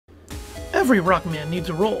Every Rockman needs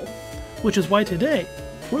a role, which is why today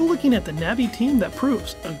we're looking at the Navi team that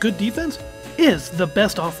proves a good defense is the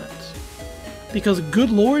best offense. Because good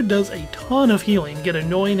lord does a ton of healing get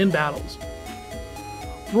annoying in battles.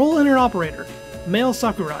 Role and her operator, Mayl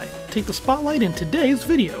Sakurai, take the spotlight in today's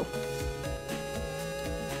video.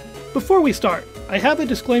 Before we start, I have a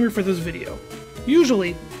disclaimer for this video.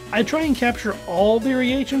 Usually, I try and capture all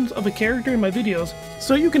variations of a character in my videos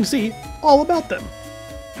so you can see all about them.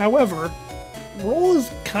 However, Roll is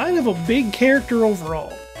kind of a big character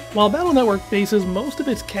overall. While Battle Network bases most of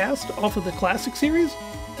its cast off of the classic series,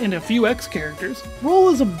 and a few X characters, Roll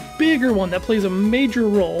is a bigger one that plays a major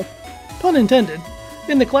role, pun intended,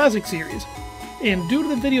 in the classic series, and due to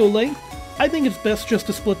the video length, I think it's best just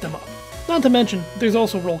to split them up. Not to mention, there's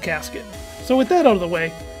also Roll Casket. So with that out of the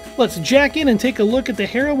way, let's jack in and take a look at the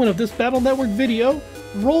heroine of this Battle Network video,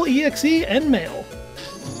 Roll.exe and Mayl.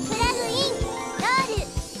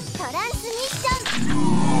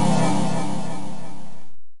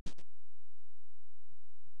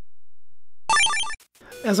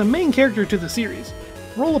 As a main character to the series,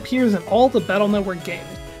 Roll appears in all the Battle Network games.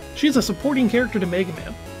 She's a supporting character to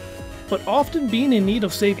Megaman, but often being in need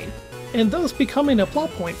of saving, and thus becoming a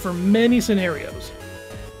plot point for many scenarios.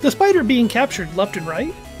 Despite her being captured left and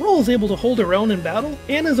right, Roll is able to hold her own in battle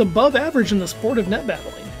and is above average in the sport of net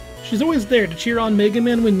battling. She's always there to cheer on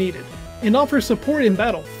Megaman when needed, and offers support in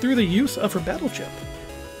battle through the use of her battle chip.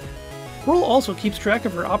 Roll also keeps track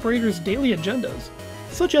of her operator's daily agendas,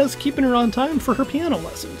 such as keeping her on time for her piano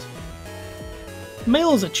lessons.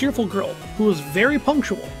 Mayl is a cheerful girl who is very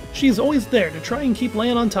punctual. She is always there to try and keep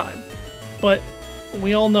Lan on time, but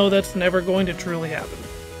we all know that's never going to truly happen.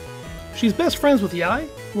 She's best friends with Yai,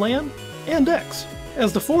 Lan, and X,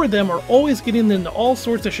 as the four of them are always getting into all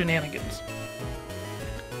sorts of shenanigans.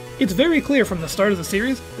 It's very clear from the start of the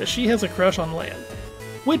series that she has a crush on Lan,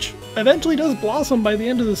 which eventually does blossom by the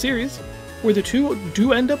end of the series, where the two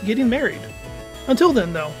do end up getting married. Until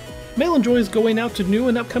then though, Mayl enjoys going out to new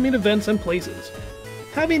and upcoming events and places,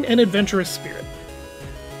 having an adventurous spirit.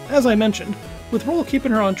 As I mentioned, with Roll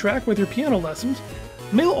keeping her on track with her piano lessons,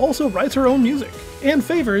 Mayl also writes her own music, and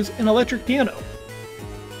favors an electric piano.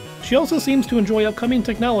 She also seems to enjoy upcoming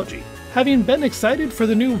technology, having been excited for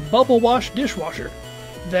the new bubble wash dishwasher,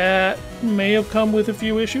 that may have come with a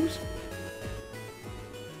few issues.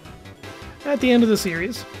 At the end of the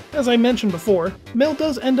series, as I mentioned before, Mayl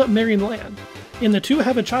does end up marrying Lan, and the two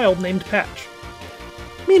have a child named Patch.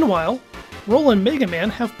 Meanwhile, Roll and Megaman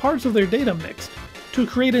have parts of their data mixed to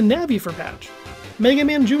create a Navi for Patch,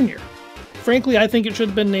 Megaman Jr. Frankly, I think it should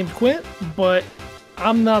have been named Quint, but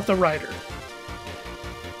I'm not the writer.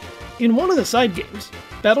 In one of the side games,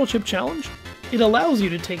 Battle Chip Challenge, it allows you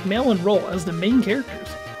to take Mayl and Roll as the main characters,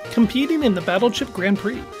 competing in the Battle Chip Grand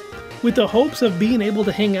Prix, with the hopes of being able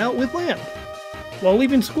to hang out with Lan. While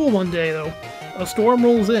leaving school one day though, a storm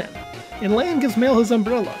rolls in, and Lan gives Mayl his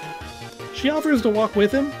umbrella. She offers to walk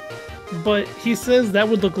with him, but he says that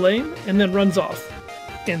would look lame and then runs off,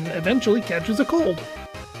 and eventually catches a cold.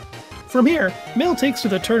 From here, Mayl takes to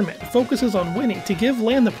the tournament and focuses on winning to give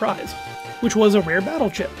Lan the prize, which was a rare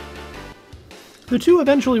battle chip. The two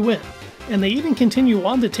eventually win, and they even continue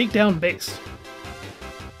on to take down base.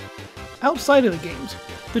 Outside of the games,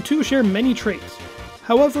 the two share many traits.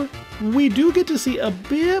 However, we do get to see a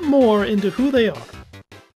bit more into who they are.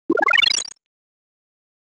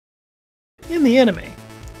 In the anime,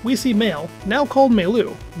 we see Mayl, now called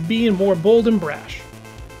Maylu, being more bold and brash.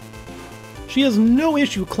 She has no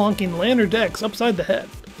issue clonking Lan or Dex upside the head,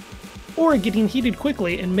 or getting heated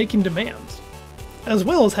quickly and making demands, as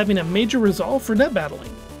well as having a major resolve for net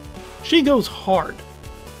battling. She goes hard,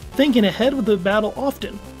 thinking ahead of the battle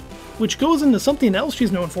often, which goes into something else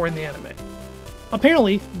she's known for in the anime.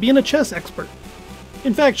 Apparently, being a chess expert.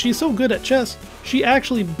 In fact, she's so good at chess, she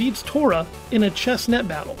actually beats Tora in a chess net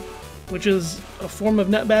battle, which is a form of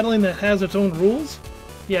net battling that has its own rules.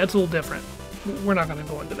 Yeah, it's a little different. We're not going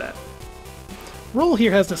to go into that. Roll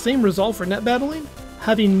here has the same resolve for net battling,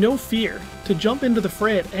 having no fear to jump into the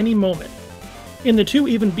fray at any moment, and the two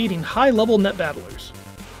even beating high-level net battlers.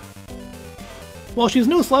 While she's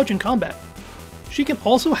no slouch in combat, she can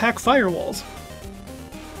also hack firewalls.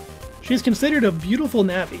 She's considered a beautiful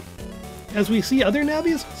Navi, as we see other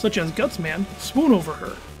Navis, such as Gutsman, swoon over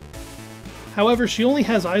her. However, she only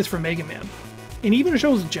has eyes for Megaman, and even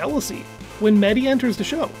shows jealousy when Medi enters the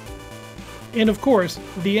show. And of course,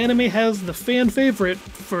 the anime has the fan favorite,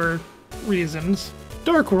 for reasons,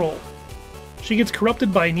 Dark Roll. She gets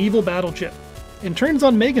corrupted by an evil battle chip, and turns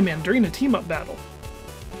on Megaman during a team-up battle.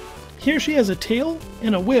 Here she has a tail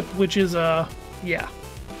and a whip, which is, yeah.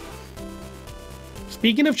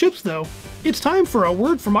 Speaking of chips though, It's time for a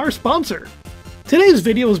word from our sponsor. Today's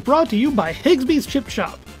video is brought to you by Higsby's Chip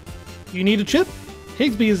Shop. You need a chip?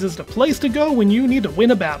 Higsby's is the place to go when you need to win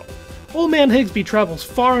a battle. Old Man Higsby travels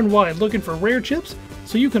far and wide looking for rare chips,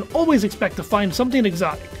 so you can always expect to find something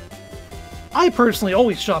exotic. I personally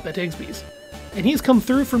always shop at Higsby's, and he's come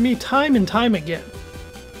through for me time and time again.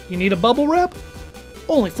 You need a bubble wrap?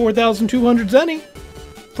 Only 4,200 zenny.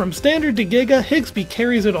 From standard to giga, Higsby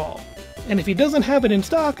carries it all. And if he doesn't have it in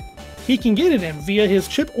stock, he can get it in via his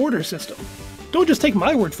chip order system. Don't just take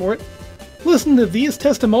my word for it. Listen to these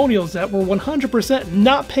testimonials that were 100%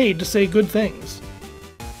 not paid to say good things.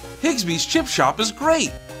 Higsby's Chip Shop is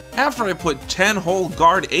great! After I put 10 whole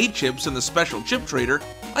Guard A chips in the special chip trader,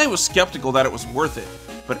 I was skeptical that it was worth it.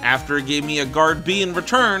 But after it gave me a Guard B in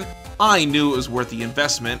return, I knew it was worth the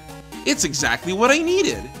investment. It's exactly what I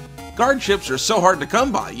needed. Guard chips are so hard to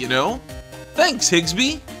come by, you know? Thanks,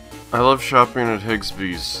 Higsby! I love shopping at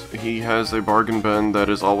Higsby's. He has a bargain bin that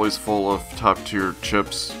is always full of top-tier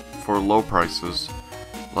chips for low prices,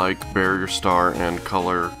 like Barrier Star and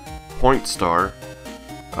Color Point Star.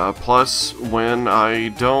 Plus, when I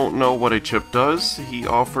don't know what a chip does, he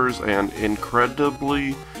offers an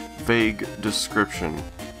incredibly vague description.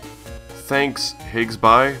 Thanks,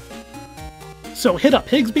 Higsby. So hit up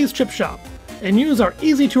Higsby's Chip Shop and use our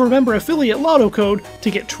easy-to-remember affiliate lotto code to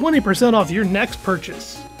get 20% off your next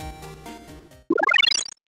purchase.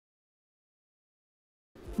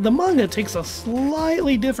 The manga takes a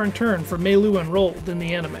slightly different turn for Mayl and Roll than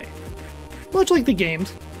the anime. Much like the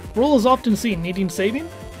games, Roll is often seen needing saving,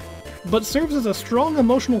 but serves as a strong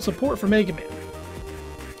emotional support for Megaman.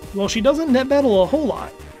 While she doesn't net battle a whole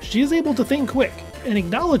lot, she is able to think quick and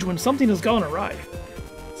acknowledge when something has gone awry,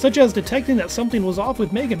 such as detecting that something was off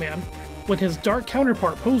with Megaman when his dark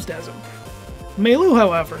counterpart posed as him. Mayl,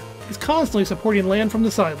 however, is constantly supporting Lan from the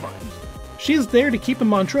sidelines. She is there to keep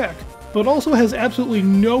him on track, but also has absolutely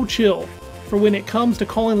no chill for when it comes to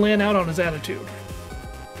calling Lan out on his attitude.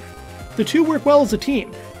 The two work well as a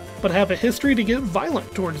team, but have a history to get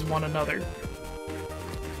violent towards one another.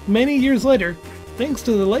 Many years later, thanks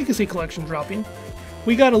to the Legacy Collection dropping,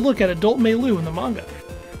 we got a look at adult Mayl in the manga.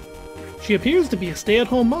 She appears to be a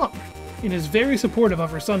stay-at-home mom, and is very supportive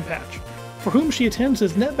of her son Patch, for whom she attends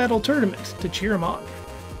his net battle tournaments to cheer him on.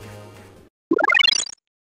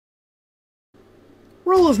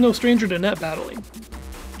 Roll is no stranger to net battling.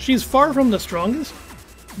 She's far from the strongest,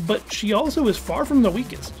 but she also is far from the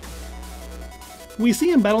weakest. We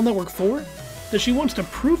see in Battle Network 4 that she wants to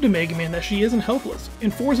prove to Megaman that she isn't helpless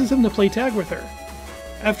and forces him to play tag with her,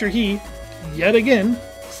 after he, yet again,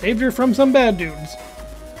 saved her from some bad dudes.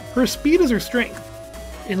 Her speed is her strength,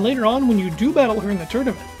 and later on when you do battle her in the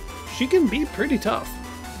tournament, she can be pretty tough.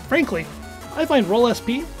 Frankly, I find Roll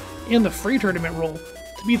SP and the free tournament Roll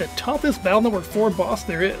to be the toughest Battle Network 4 boss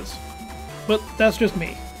there is. But that's just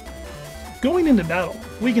me. Going into battle,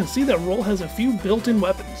 we can see that Roll has a few built-in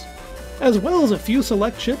weapons, as well as a few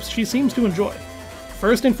select chips she seems to enjoy.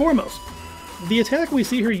 First and foremost, the attack we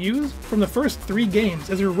see her use from the first 3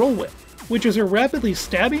 games is her Roll Whip, which is her rapidly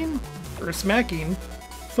stabbing, or smacking,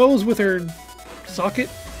 foes with her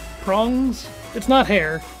socket, prongs. It's not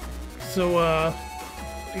hair, so I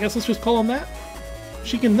guess let's just call them that.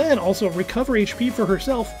 She can then also recover HP for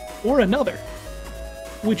herself or another,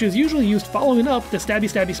 which is usually used following up the stabby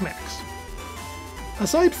stabby smacks.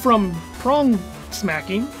 Aside from prong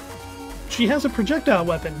smacking, she has a projectile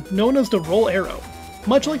weapon known as the Roll Arrow.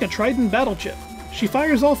 Much like a Trident battle chip, she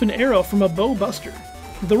fires off an arrow from a bow buster.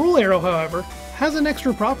 The Roll Arrow, however, has an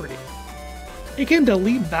extra property. It can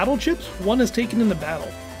delete battle chips one is taken in the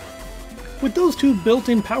battle. With those two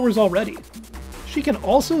built-in powers already, she can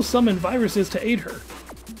also summon viruses to aid her.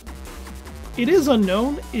 It is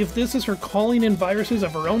unknown if this is her calling in viruses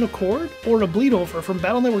of her own accord or a bleed over from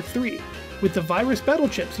Battle Network 3 with the virus battle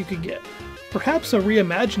chips you could get. Perhaps a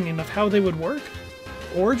reimagining of how they would work,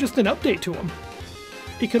 or just an update to them.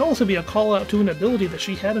 It could also be a call out to an ability that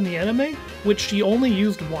she had in the anime, which she only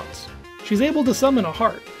used once. She's able to summon a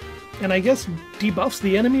heart, and I guess debuffs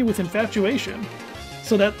the enemy with infatuation,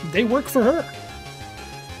 so that they work for her.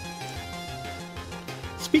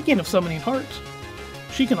 Speaking of summoning hearts,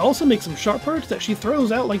 she can also make some sharp parts that she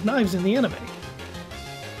throws out like knives in the anime.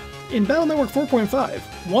 In Battle Network 4.5,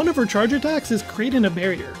 one of her charge attacks is creating a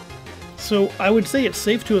barrier, so I would say it's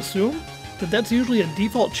safe to assume that that's usually a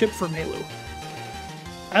default chip for Mayl.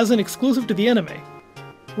 As an exclusive to the anime,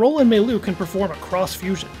 Roll and Mayl can perform a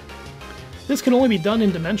cross-fusion. This can only be done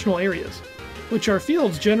in dimensional areas, which are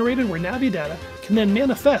fields generated where Navi data can then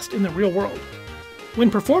manifest in the real world.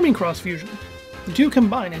 When performing cross-fusion, the two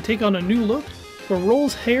combine and take on a new look where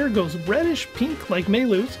Roll's hair goes reddish-pink like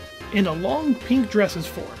Mayl's, and a long pink dress is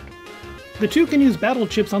formed. The two can use battle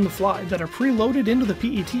chips on the fly that are preloaded into the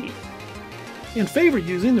PET, and favor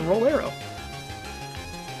using the roll arrow.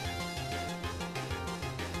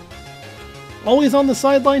 Always on the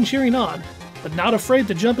sideline cheering on, but not afraid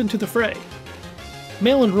to jump into the fray.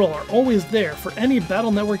 Mayl and Roll are always there for any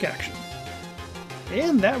Battle Network action.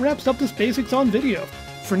 And that wraps up this Basics on video.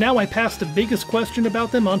 For now, I pass the biggest question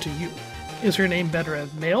about them onto you. Is her name better as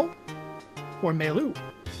Mayl or Maylu?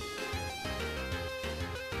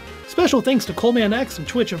 Special thanks to ColemanX and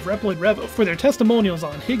Twitch of Reploid Revo for their testimonials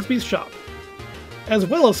on Higsby's shop, as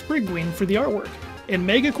well as Sprigween for the artwork, and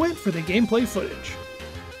Megaquint for the gameplay footage.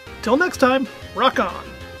 Till next time, rock on!